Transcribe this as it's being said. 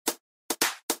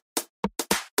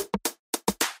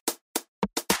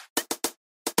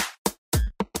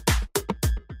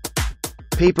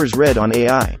Papers read on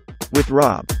AI. With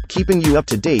Rob, keeping you up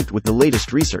to date with the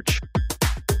latest research.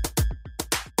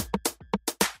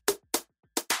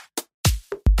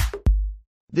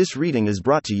 This reading is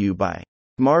brought to you by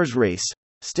Mars Race.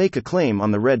 Stake a claim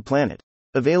on the Red Planet.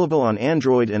 Available on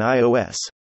Android and iOS.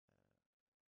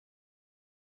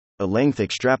 A length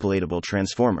extrapolatable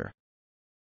transformer.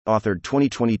 Authored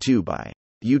 2022 by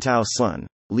Yutao Sun,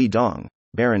 Li Dong,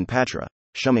 Baron Patra,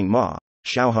 Shuming Ma,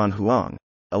 Xiaohan Huang,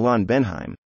 Alan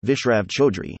Benheim, Vishrav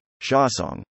Chaudhry,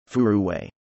 Shaosong, Furu Wei.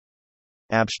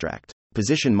 Abstract.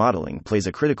 Position modeling plays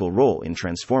a critical role in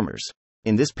transformers.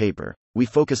 In this paper, we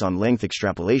focus on length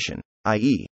extrapolation,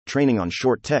 i.e., training on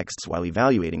short texts while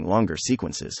evaluating longer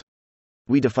sequences.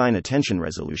 We define attention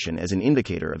resolution as an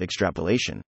indicator of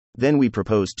extrapolation. Then we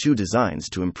propose two designs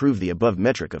to improve the above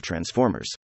metric of transformers.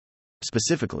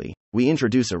 Specifically, we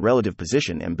introduce a relative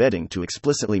position embedding to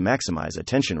explicitly maximize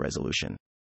attention resolution.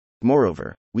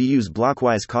 Moreover, we use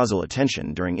blockwise causal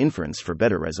attention during inference for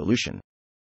better resolution.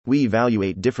 We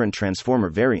evaluate different transformer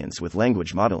variants with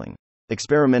language modeling.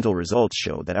 Experimental results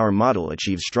show that our model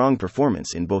achieves strong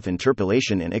performance in both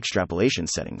interpolation and extrapolation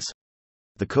settings.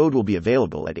 The code will be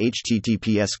available at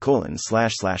https://aka.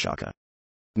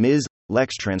 Ms.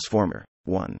 Lex Transformer.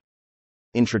 1.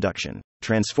 Introduction.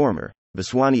 Transformer,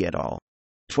 Vaswani et al.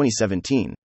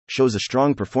 2017, shows a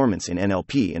strong performance in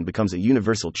NLP and becomes a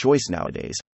universal choice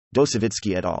nowadays.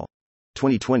 Dosevitsky et al.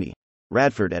 2020.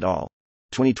 Radford et al.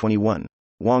 2021.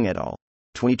 Wang et al.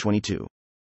 2022.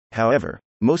 However,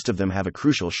 most of them have a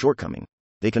crucial shortcoming.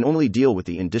 They can only deal with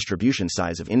the in-distribution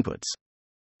size of inputs.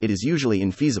 It is usually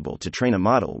infeasible to train a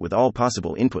model with all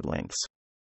possible input lengths.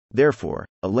 Therefore,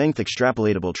 a length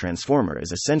extrapolatable transformer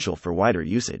is essential for wider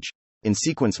usage. In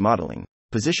sequence modeling,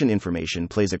 position information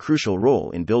plays a crucial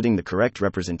role in building the correct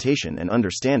representation and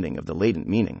understanding of the latent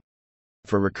meaning.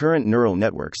 For recurrent neural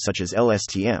networks such as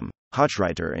LSTM,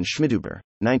 Hochreiter and Schmidhuber,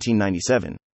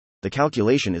 1997, the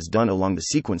calculation is done along the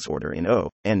sequence order in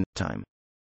O(n) time.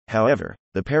 However,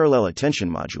 the parallel attention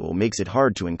module makes it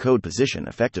hard to encode position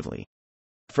effectively.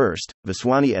 First,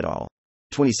 Vaswani et al.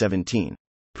 2017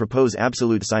 propose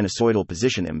absolute sinusoidal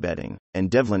position embedding, and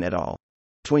Devlin et al.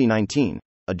 2019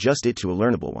 adjust it to a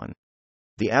learnable one.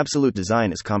 The absolute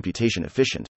design is computation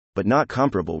efficient, but not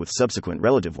comparable with subsequent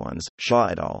relative ones. Shaw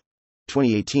et al.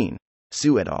 2018,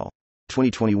 Su et al.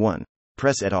 2021,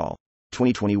 Press et al.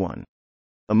 2021.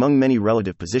 Among many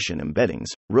relative position embeddings,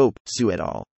 Rope, Su et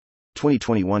al.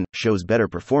 2021 shows better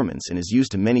performance and is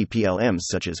used to many PLMs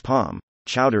such as POM,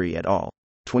 Chowdhury et al.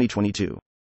 2022.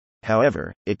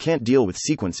 However, it can't deal with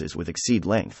sequences with exceed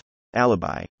length.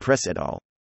 Alibi, Press et al.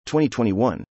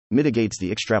 2021, mitigates the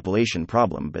extrapolation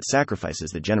problem but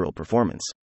sacrifices the general performance.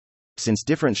 Since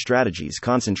different strategies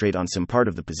concentrate on some part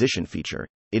of the position feature,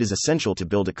 it is essential to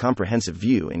build a comprehensive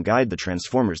view and guide the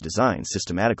transformer's design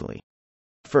systematically.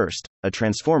 First, a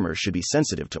transformer should be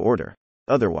sensitive to order.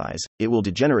 Otherwise, it will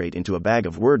degenerate into a bag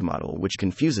of word model which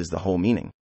confuses the whole meaning.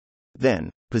 Then,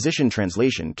 position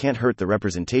translation can't hurt the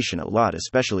representation a lot,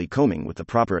 especially combing with the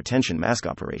proper attention mask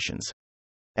operations.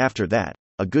 After that,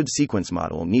 a good sequence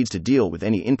model needs to deal with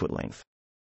any input length.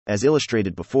 As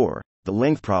illustrated before, the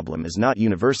length problem is not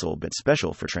universal but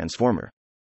special for transformer.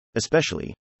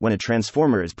 Especially, when a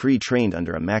transformer is pre-trained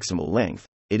under a maximal length,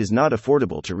 it is not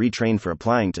affordable to retrain for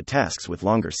applying to tasks with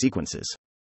longer sequences.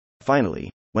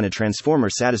 Finally, when a transformer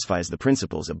satisfies the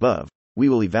principles above, we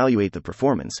will evaluate the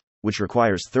performance, which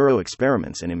requires thorough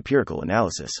experiments and empirical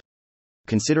analysis.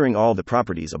 Considering all the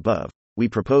properties above, we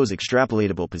propose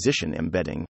extrapolatable position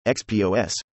embedding,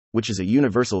 XPOS, which is a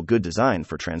universal good design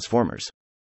for transformers.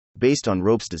 Based on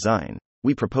Rope's design,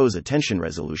 we propose attention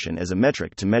resolution as a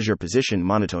metric to measure position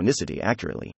monotonicity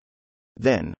accurately.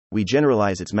 Then, we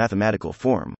generalize its mathematical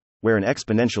form, where an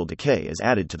exponential decay is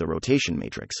added to the rotation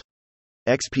matrix.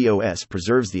 XPOS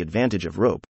preserves the advantage of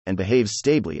Rope, and behaves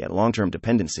stably at long-term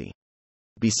dependency.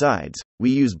 Besides,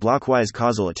 we use blockwise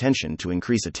causal attention to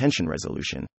increase attention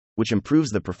resolution, which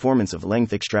improves the performance of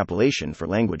length extrapolation for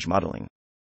language modeling.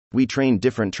 We train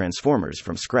different transformers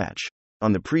from scratch.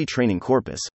 On the pre-training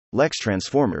corpus, Lex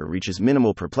Transformer reaches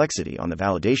minimal perplexity on the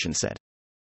validation set.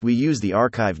 We use the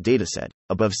archive dataset,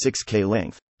 above 6K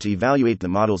length, to evaluate the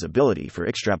model's ability for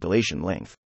extrapolation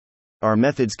length. Our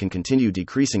methods can continue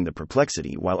decreasing the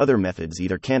perplexity while other methods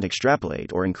either can't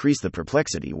extrapolate or increase the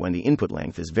perplexity when the input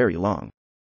length is very long.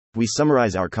 We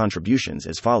summarize our contributions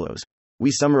as follows.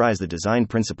 We summarize the design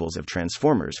principles of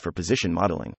transformers for position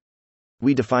modeling.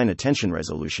 We define attention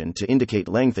resolution to indicate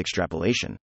length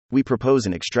extrapolation. We propose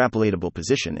an extrapolatable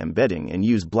position embedding and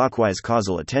use blockwise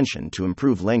causal attention to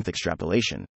improve length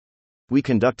extrapolation. We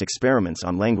conduct experiments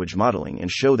on language modeling and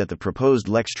show that the proposed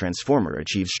Lex transformer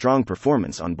achieves strong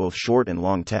performance on both short and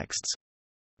long texts.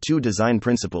 2 Design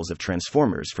principles of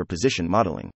transformers for position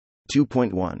modeling.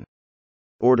 2.1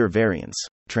 Order variance.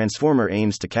 Transformer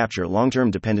aims to capture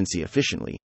long-term dependency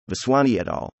efficiently. Vaswani et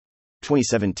al.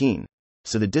 2017.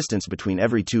 So the distance between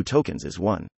every 2 tokens is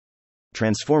 1.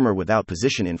 Transformer without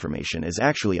position information is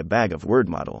actually a bag of word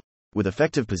model. With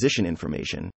effective position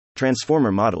information,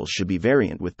 transformer models should be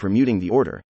variant with permuting the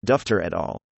order. Dufter et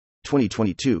al.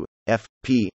 2022. F,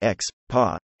 P, X,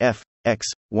 Pa, F, X,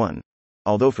 1.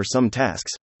 Although for some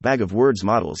tasks, bag of words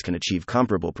models can achieve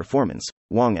comparable performance.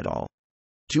 Wang et al.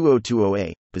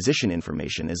 2020a. Position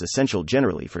information is essential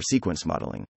generally for sequence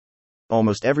modeling.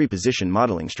 Almost every position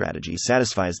modeling strategy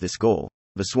satisfies this goal.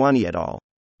 Vaswani et al.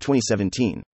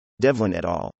 2017. Devlin et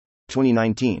al.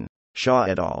 2019. Shah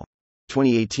et al.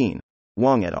 2018.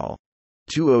 Wang et al.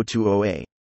 2020a.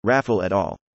 Raffel et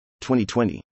al.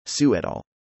 2020. Su et al.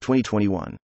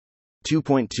 2021.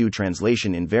 2.2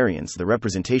 Translation invariance. The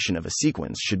representation of a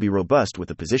sequence should be robust with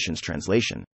the position's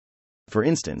translation. For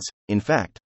instance, in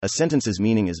fact, a sentence's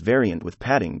meaning is variant with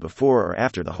padding before or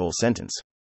after the whole sentence.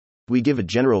 We give a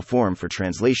general form for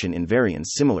translation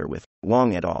invariance similar with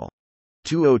Wang et al.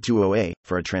 2020a.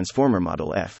 For a transformer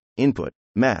model F, input,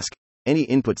 mask, any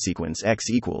input sequence x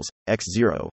equals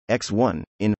x0, x1,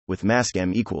 in, with mask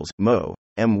m equals mo,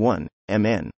 m1,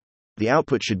 mn. The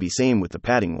output should be same with the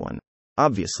padding 1.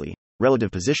 Obviously,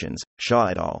 relative positions, Shah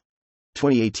et al.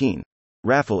 2018.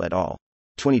 Raffel et al.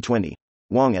 2020.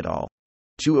 Wang et al.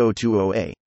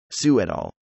 2020a. Su et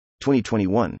al.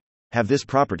 2021. Have this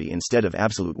property instead of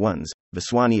absolute ones.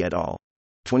 Vaswani et al.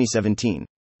 2017.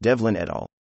 Devlin et al.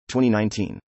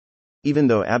 2019. Even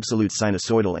though absolute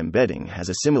sinusoidal embedding has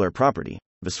a similar property,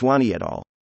 Vaswani et al.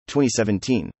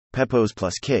 2017, Pepos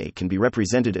plus K can be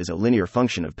represented as a linear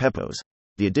function of Pepos.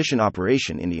 The addition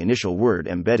operation in the initial word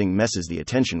embedding messes the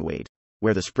attention weight,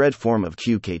 where the spread form of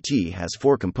QKT has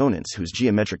 4 components whose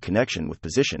geometric connection with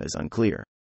position is unclear.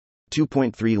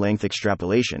 2.3 Length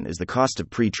extrapolation. As the cost of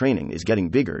pre-training is getting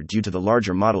bigger due to the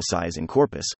larger model size in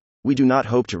corpus, we do not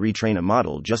hope to retrain a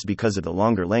model just because of the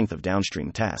longer length of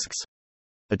downstream tasks.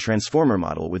 A transformer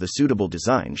model with a suitable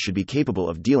design should be capable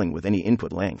of dealing with any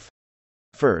input length.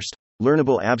 First,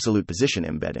 learnable absolute position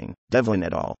embedding, Devlin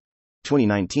et al.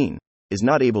 2019, is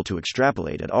not able to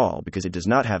extrapolate at all because it does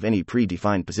not have any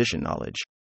pre-defined position knowledge.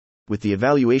 With the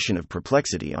evaluation of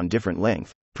perplexity on different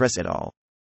length, Press et al.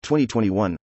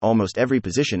 2021, almost every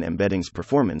position embedding's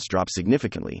performance drops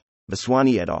significantly.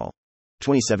 Vaswani et al.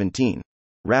 2017.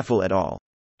 Raffel et al.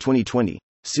 2020.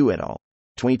 Su et al.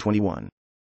 2021.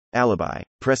 Alibi,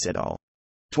 Press et al.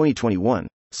 2021,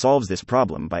 solves this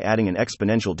problem by adding an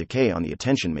exponential decay on the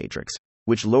attention matrix,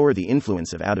 which lower the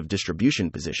influence of out-of-distribution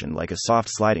position like a soft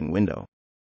sliding window.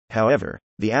 However,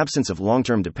 the absence of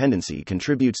long-term dependency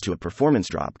contributes to a performance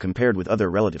drop compared with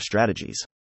other relative strategies.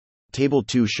 Table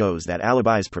 2 shows that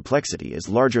Alibi's perplexity is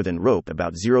larger than Rope,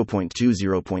 about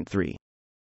 0.20.3.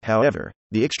 However,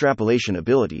 the extrapolation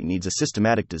ability needs a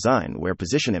systematic design where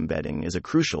position embedding is a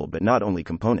crucial but not only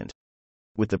component.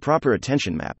 With the proper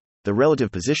attention map, the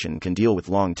relative position can deal with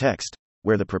long text,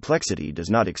 where the perplexity does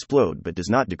not explode but does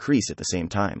not decrease at the same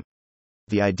time.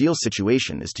 The ideal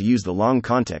situation is to use the long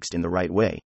context in the right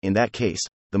way. In that case,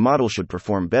 the model should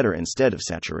perform better instead of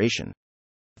saturation.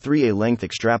 3. A length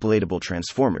extrapolatable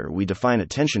transformer. We define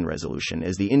attention resolution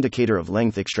as the indicator of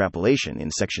length extrapolation in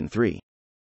section 3.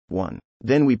 1.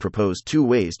 Then we propose 2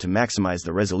 ways to maximize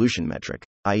the resolution metric,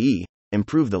 i.e.,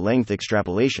 improve the length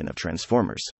extrapolation of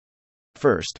transformers.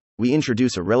 First, we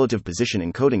introduce a relative position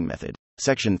encoding method,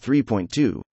 section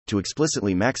 3.2, to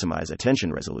explicitly maximize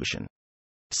attention resolution.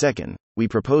 Second, we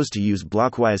propose to use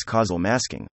blockwise causal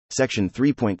masking, section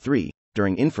 3.3,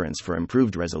 during inference for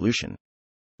improved resolution.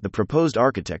 The proposed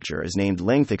architecture is named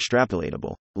length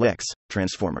extrapolatable, LEX,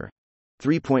 transformer.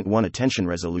 3.1 Attention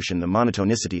resolution. The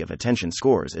monotonicity of attention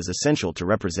scores is essential to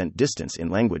represent distance in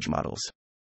language models.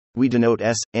 We denote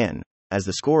S, n, as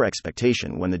the score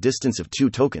expectation when the distance of 2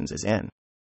 tokens is n.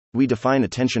 We define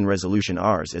attention resolution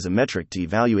Rs as a metric to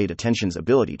evaluate attention's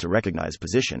ability to recognize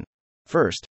position.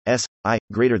 First, S, I,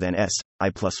 greater than S, I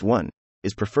plus 1,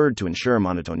 is preferred to ensure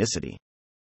monotonicity.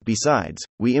 Besides,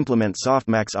 we implement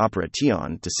softmax opera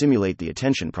tion to simulate the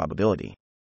attention probability.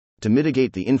 To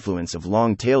mitigate the influence of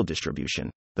long-tail distribution,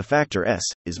 the factor S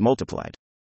is multiplied.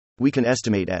 We can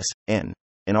estimate S, n,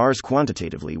 and Rs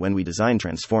quantitatively when we design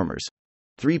transformers.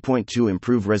 3.2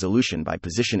 Improve resolution by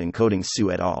position encoding.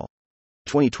 Su et al.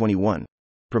 2021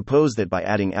 propose that by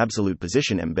adding absolute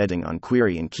position embedding on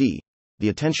query and key, the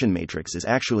attention matrix is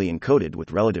actually encoded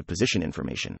with relative position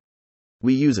information.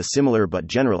 We use a similar but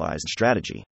generalized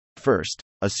strategy. First,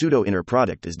 a pseudo-inner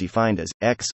product is defined as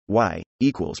x, y,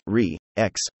 equals re,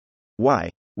 x, y,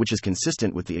 which is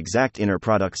consistent with the exact inner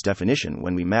product's definition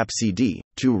when we map CD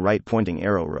to right-pointing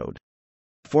arrow road.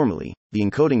 Formally, the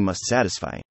encoding must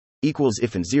satisfy equals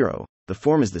if and 0, the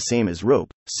form is the same as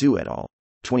Rope, Su et al.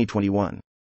 2021.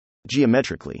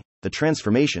 Geometrically, the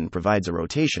transformation provides a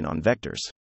rotation on vectors.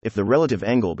 If the relative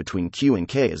angle between Q and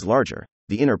K is larger,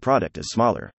 the inner product is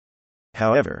smaller.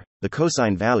 However, the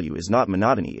cosine value is not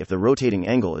monotony if the rotating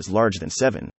angle is larger than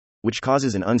 7, which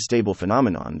causes an unstable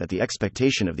phenomenon that the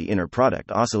expectation of the inner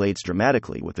product oscillates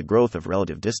dramatically with the growth of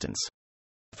relative distance.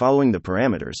 Following the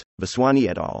parameters, Vaswani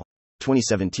et al.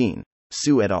 2017,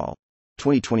 Su et al.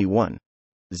 2021.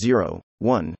 0,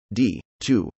 1, d,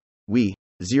 2, we,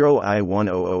 0 I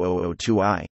 10002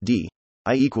 I, d,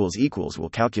 I equals will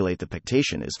calculate the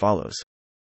pictation as follows.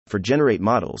 For generate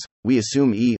models, we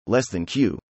assume E less than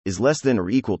Q is less than or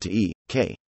equal to E,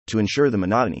 K, to ensure the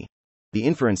monotony. The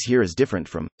inference here is different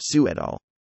from Su et al.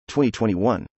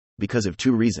 2021 because of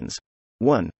two reasons.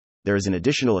 1. There is an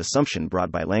additional assumption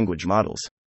brought by language models.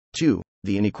 2.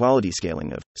 The inequality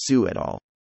scaling of Su et al.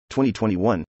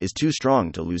 2021 is too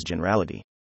strong to lose generality.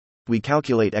 We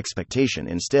calculate expectation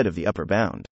instead of the upper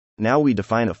bound. Now we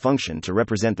define a function to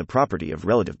represent the property of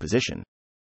relative position.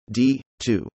 D,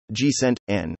 2, G cent,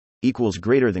 n, equals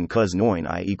greater than cos 9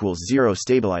 I equals 0.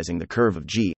 Stabilizing the curve of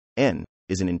G, n,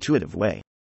 is an intuitive way.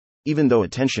 Even though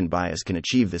attention bias can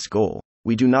achieve this goal,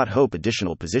 we do not hope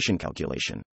additional position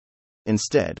calculation.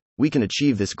 Instead, we can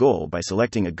achieve this goal by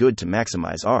selecting a good to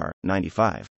maximize R,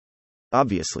 95.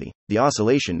 Obviously, the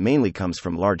oscillation mainly comes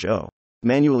from large O.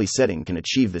 Manually setting can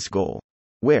achieve this goal,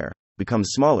 where becomes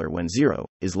smaller when 0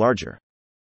 is larger.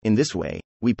 In this way,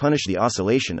 we punish the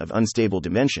oscillation of unstable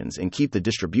dimensions and keep the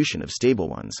distribution of stable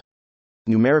ones.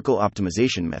 Numerical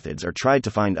optimization methods are tried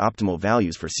to find optimal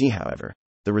values for C. However,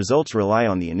 the results rely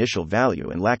on the initial value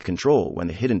and lack control when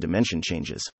the hidden dimension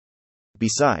changes.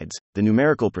 Besides, the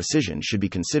numerical precision should be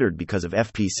considered because of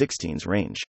FP16's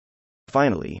range.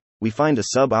 Finally, we find a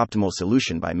suboptimal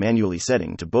solution by manually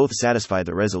setting to both satisfy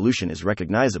the resolution is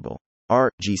recognizable, R,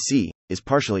 GC, is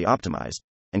partially optimized,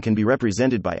 and can be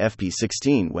represented by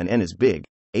FP16 when n is big,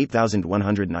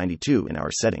 8192 in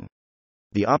our setting.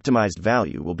 The optimized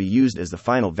value will be used as the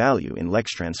final value in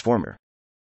Lex transformer.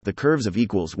 The curves of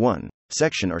equals 1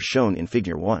 section are shown in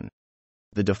Figure 1.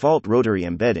 The default rotary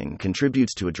embedding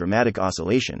contributes to a dramatic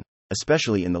oscillation,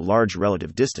 especially in the large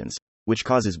relative distance, which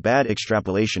causes bad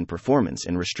extrapolation performance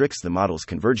and restricts the model's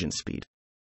convergence speed.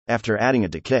 After adding a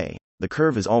decay, the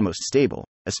curve is almost stable,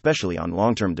 especially on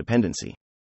long-term dependency.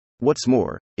 What's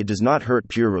more, it does not hurt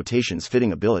pure rotation's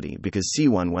fitting ability because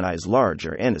C1 when I is large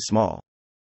or n is small.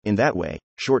 In that way,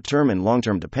 short-term and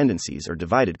long-term dependencies are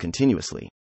divided continuously.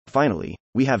 Finally,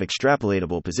 we have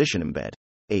extrapolatable position embed.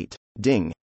 8.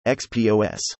 Ding.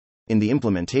 XPOS. In the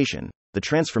implementation, the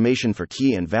transformation for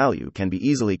key and value can be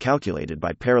easily calculated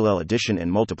by parallel addition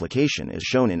and multiplication as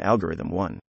shown in algorithm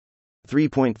 1.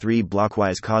 3.3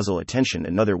 Blockwise causal attention.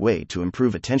 Another way to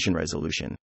improve attention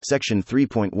resolution, section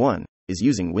 3.1, is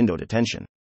using windowed attention.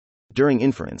 During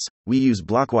inference, we use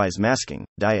blockwise masking,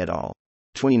 Dai et al.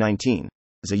 2019,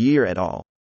 Zayir et al.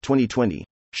 2020,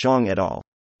 Shang et al.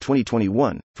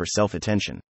 2021, for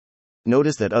self-attention.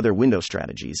 Notice that other window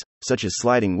strategies, such as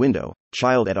sliding window,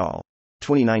 Child et al.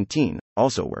 2019,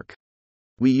 also work.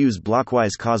 We use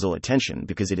blockwise causal attention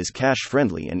because it is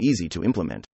cache-friendly and easy to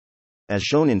implement. As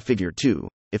shown in Figure 2,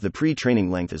 if the pre-training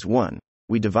length is 1,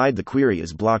 we divide the query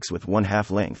as blocks with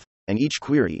 1/2 length, and each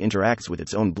query interacts with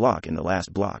its own block in the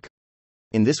last block.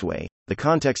 In this way, the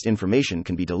context information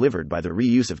can be delivered by the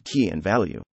reuse of key and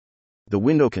value. The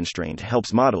window constraint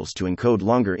helps models to encode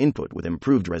longer input with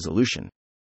improved resolution.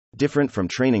 Different from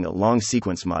training a long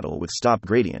sequence model with stop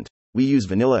gradient, we use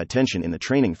vanilla attention in the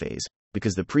training phase,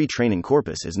 because the pre-training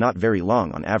corpus is not very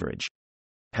long on average.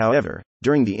 However,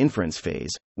 during the inference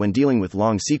phase, when dealing with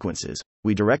long sequences,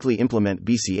 we directly implement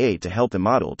BCA to help the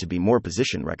model to be more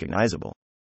position recognizable.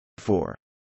 4.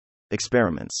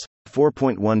 Experiments.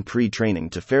 4.1 Pre-training.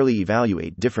 To fairly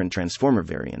evaluate different transformer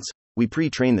variants, we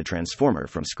pre-train the transformer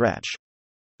from scratch.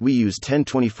 We use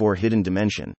 1024 hidden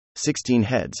dimension, 16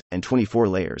 heads, and 24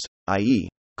 layers, i.e.,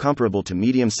 comparable to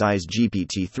medium-sized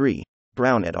GPT-3,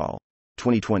 Brown et al.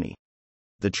 2020.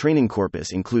 The training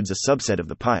corpus includes a subset of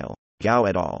the pile, Gao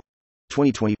et al.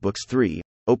 2020, Books 3,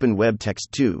 Open Web Text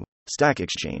 2, Stack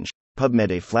Exchange,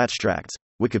 PubMed. A Flatstracts,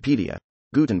 Wikipedia,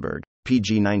 Gutenberg,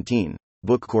 PG19,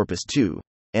 Book Corpus 2,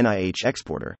 NIH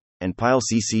Exporter, and Pile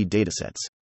CC datasets.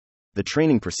 The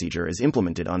training procedure is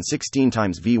implemented on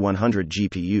 16x V100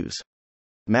 GPUs.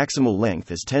 Maximal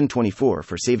length is 1024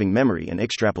 for saving memory and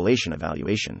extrapolation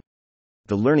evaluation.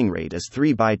 The learning rate is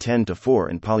 3 by 10 to 4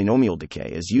 and polynomial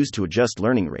decay is used to adjust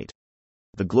learning rate.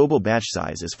 The global batch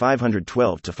size is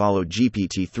 512 to follow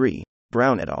GPT-3,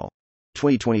 Brown et al.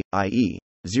 2020, i.e.,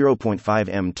 0.5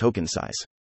 M token size.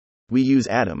 We use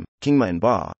Adam, Kingma and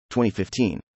Ba,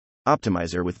 2015.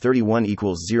 Optimizer with 31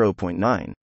 equals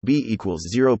 0.9, B equals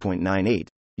 0.98,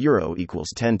 Euro equals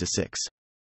 10 to 6.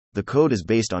 The code is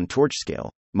based on torch scale,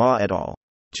 Ma et al.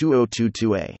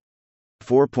 2022a.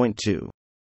 4.2.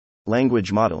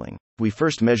 Language modeling. We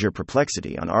first measure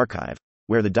perplexity on archive,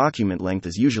 where the document length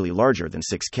is usually larger than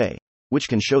 6K, which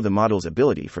can show the model's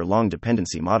ability for long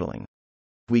dependency modeling.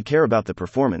 We care about the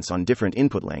performance on different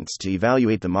input lengths to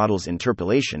evaluate the model's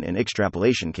interpolation and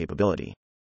extrapolation capability.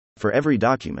 For every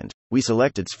document, we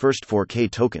select its first 4K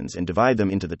tokens and divide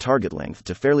them into the target length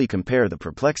to fairly compare the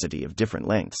perplexity of different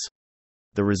lengths.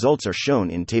 The results are shown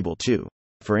in Table 2.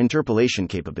 For interpolation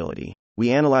capability,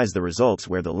 we analyze the results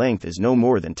where the length is no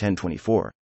more than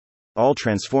 1024. All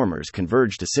transformers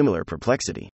converge to similar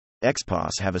perplexity.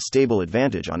 XPOS have a stable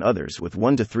advantage on others with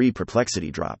 1 to 3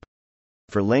 perplexity drop.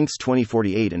 For lengths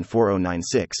 2048 and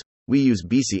 4096, we use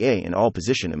BCA in all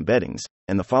position embeddings,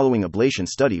 and the following ablation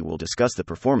study will discuss the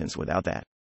performance without that.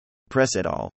 Press et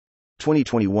al.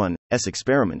 2021's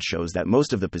experiment shows that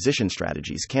most of the position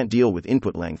strategies can't deal with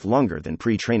input length longer than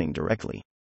pre-training directly.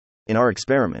 In our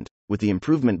experiment, with the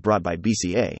improvement brought by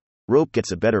BCA, ROPE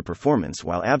gets a better performance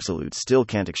while absolutes still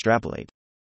can't extrapolate.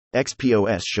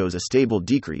 XPOS shows a stable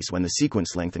decrease when the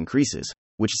sequence length increases,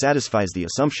 which satisfies the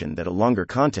assumption that a longer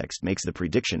context makes the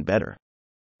prediction better.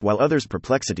 While others'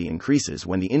 perplexity increases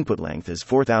when the input length is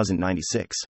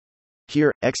 4096.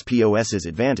 Here, XPOS's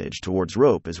advantage towards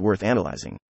ROPE is worth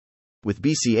analyzing. With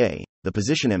BCA, the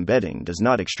position embedding does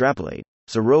not extrapolate,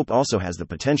 so ROPE also has the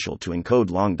potential to encode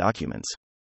long documents.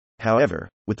 However,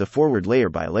 with the forward layer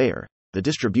by layer, the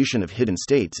distribution of hidden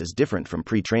states is different from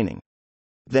pre-training.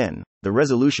 Then, the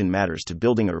resolution matters to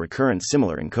building a recurrent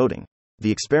similar encoding.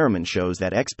 The experiment shows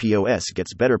that XPOS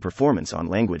gets better performance on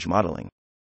language modeling.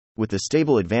 With the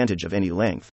stable advantage of any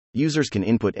length, users can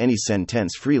input any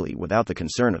sentence freely without the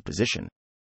concern of position.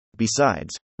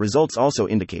 Besides, results also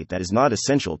indicate that it is not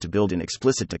essential to build in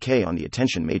explicit decay on the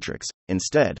attention matrix.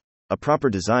 Instead, a proper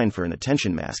design for an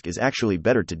attention mask is actually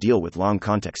better to deal with long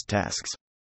context tasks.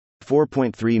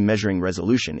 4.3 Measuring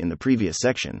resolution. In the previous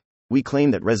section, we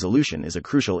claim that resolution is a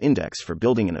crucial index for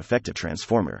building an effective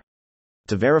transformer.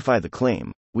 To verify the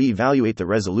claim, we evaluate the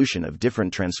resolution of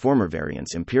different transformer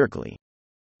variants empirically.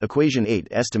 Equation 8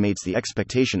 estimates the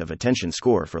expectation of attention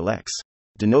score for LEX.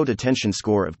 Denote attention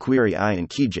score of query I and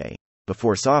key j,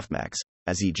 before softmax,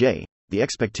 as EJ. The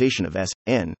expectation of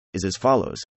S(n) is as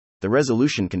follows. The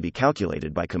resolution can be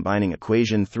calculated by combining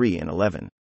equation 3 and 11.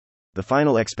 The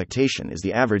final expectation is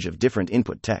the average of different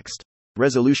input text.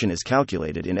 Resolution is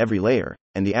calculated in every layer,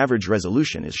 and the average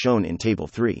resolution is shown in Table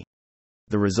 3.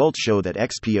 The results show that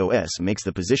XPOS makes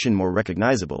the position more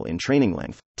recognizable in training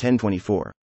length,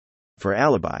 1024. For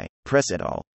Alibi, Press et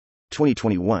al.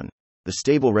 2021, the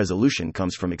stable resolution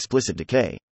comes from explicit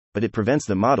decay, but it prevents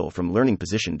the model from learning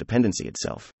position dependency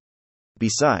itself.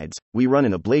 Besides, we run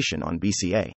an ablation on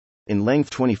BCA. In length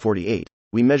 2048,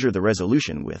 we measure the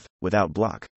resolution without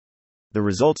block. The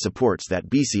result supports that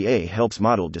BCA helps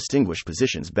model distinguish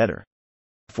positions better.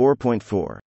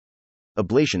 4.4.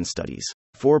 Ablation studies.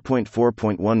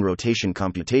 4.4.1 Rotation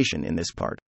computation. In this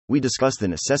part, we discuss the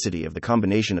necessity of the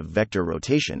combination of vector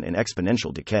rotation and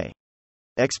exponential decay.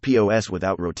 XPOS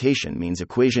without rotation means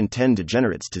equation 10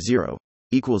 degenerates to 0,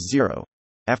 equals 0.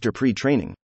 After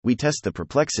pre-training, we test the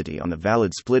perplexity on the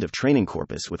valid split of training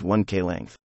corpus with 1K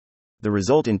length. The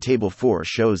result in Table 4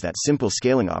 shows that simple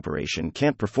scaling operation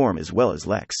can't perform as well as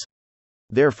LEX.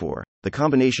 Therefore, the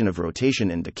combination of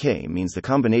rotation and decay means the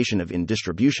combination of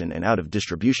in-distribution and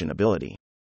out-of-distribution ability.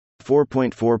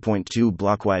 4.4.2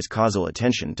 Blockwise causal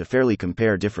attention. To fairly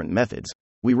compare different methods,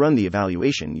 we run the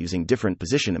evaluation using different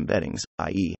position embeddings,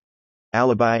 i.e.,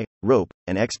 Alibi, ROPE,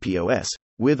 and XPOS,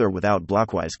 with or without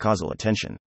blockwise causal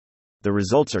attention. The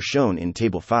results are shown in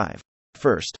Table 5.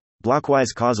 First,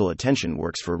 blockwise causal attention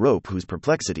works for ROPE, whose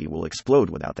perplexity will explode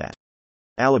without that.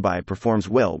 Alibi performs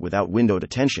well without windowed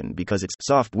attention because its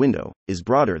soft window is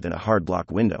broader than a hard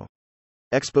block window.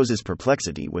 XPOS's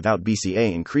perplexity without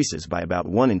BCA increases by about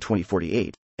 1 in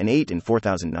 2048, and 8 in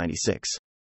 4096.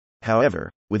 However,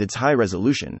 with its high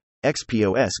resolution,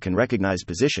 XPOS can recognize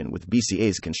position with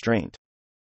BCA's constraint.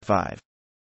 5.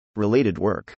 Related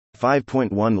work.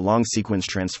 5.1 Long sequence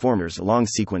transformers. Long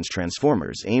sequence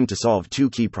transformers aim to solve two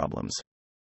key problems.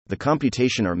 The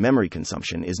computation or memory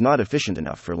consumption is not efficient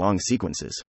enough for long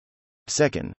sequences.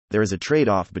 Second, there is a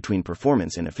trade-off between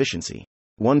performance and efficiency.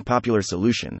 One popular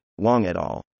solution, Wang et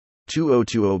al.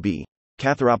 2020b,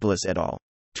 Katharopoulos et al.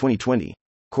 2020.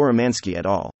 Koromansky et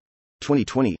al.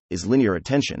 2020, is linear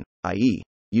attention, i.e.,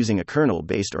 using a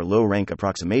kernel-based or low-rank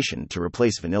approximation to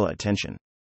replace vanilla attention.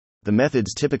 The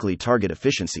methods typically target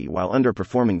efficiency while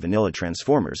underperforming vanilla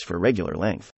transformers for regular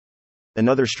length.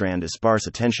 Another strand is sparse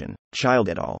attention, Child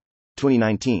et al.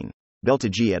 2019,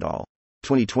 Beltagi et al.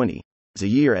 2020,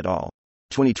 Zahir et al.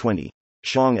 2020,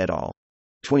 Xiong et al.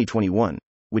 2021,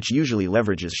 which usually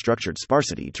leverages structured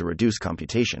sparsity to reduce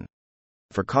computation.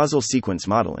 For causal sequence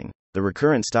modeling, the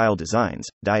recurrent style designs,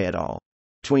 Dai et al.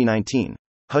 2019,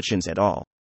 Hutchins et al.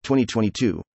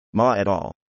 2022, Ma et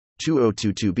al.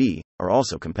 2022b, are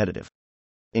also competitive.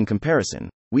 In comparison,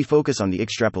 we focus on the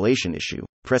extrapolation issue,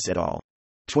 Press et al.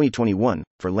 2021,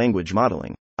 for language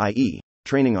modeling, i.e.,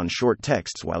 training on short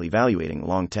texts while evaluating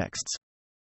long texts.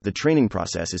 The training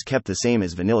process is kept the same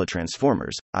as vanilla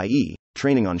transformers, i.e.,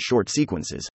 training on short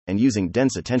sequences, and using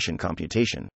dense attention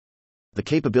computation. The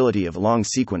capability of long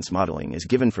sequence modeling is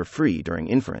given for free during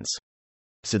inference.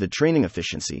 So the training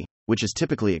efficiency, which is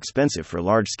typically expensive for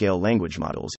large-scale language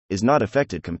models, is not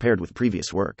affected compared with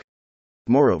previous work.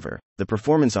 Moreover, the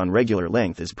performance on regular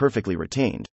length is perfectly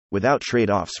retained, without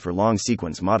trade-offs for long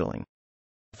sequence modeling.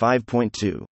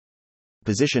 5.2.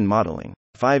 Position modeling.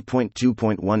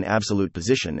 5.2.1 Absolute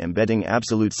position embedding.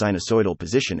 Absolute sinusoidal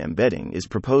position embedding is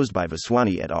proposed by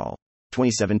Vaswani et al.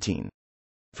 2017.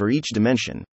 For each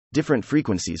dimension, different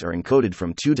frequencies are encoded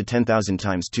from 2 to 10,000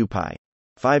 times 2 pi.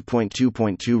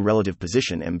 5.2.2 Relative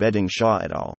position embedding. Shaw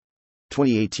et al.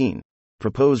 2018.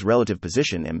 Propose relative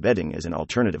position embedding as an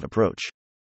alternative approach.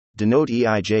 Denote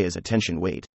EIJ as attention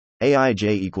weight.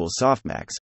 AIJ equals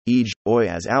softmax, e.g., OI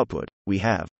as output, we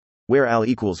have, where AL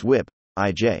equals WIP,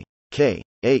 IJ, K,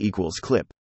 A equals clip,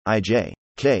 IJ,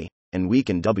 K, and weak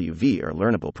and WV are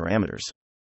learnable parameters.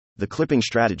 The clipping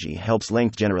strategy helps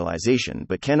length generalization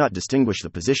but cannot distinguish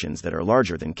the positions that are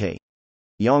larger than K.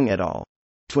 Yang et al.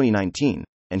 2019,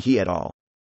 and He et al.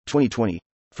 2020,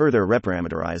 further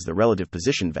reparameterize the relative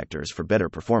position vectors for better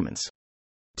performance.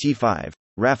 T5,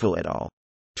 Raffel et al.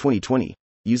 2020,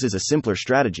 uses a simpler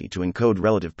strategy to encode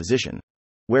relative position,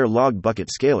 where log bucket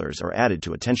scalars are added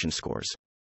to attention scores.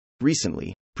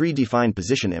 Recently, predefined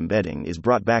position embedding is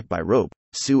brought back by Rope,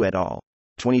 Su et al.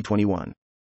 2021.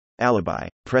 Alibi,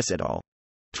 Press et al.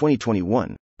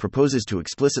 2021, proposes to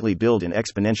explicitly build in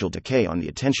exponential decay on the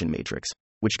attention matrix,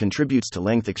 which contributes to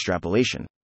length extrapolation,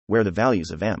 where the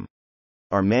values of M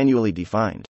are manually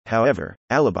defined. However,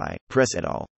 Alibi, Press et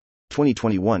al.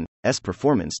 2021's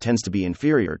performance tends to be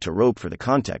inferior to Rope for the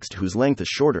context whose length is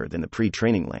shorter than the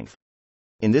pre-training length.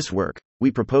 In this work, we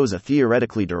propose a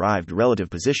theoretically derived relative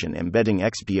position embedding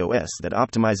XPOS that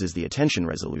optimizes the attention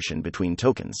resolution between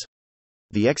tokens.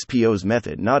 The XPOS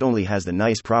method not only has the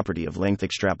nice property of length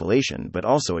extrapolation but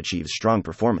also achieves strong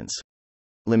performance.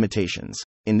 Limitations.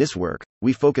 In this work,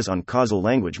 we focus on causal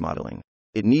language modeling.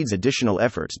 It needs additional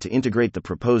efforts to integrate the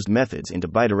proposed methods into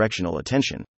bidirectional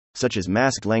attention, such as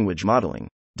masked language modeling,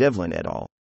 Devlin et al.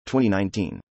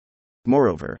 2019.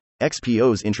 Moreover,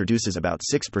 XPOS introduces about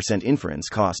 6% inference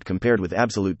cost compared with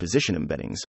absolute position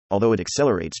embeddings, although it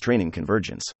accelerates training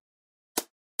convergence.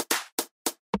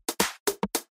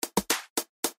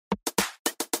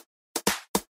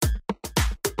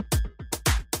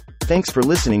 Thanks for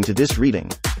listening to this reading.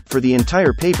 For the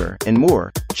entire paper and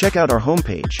more, check out our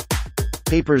homepage,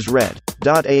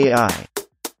 papersread.ai.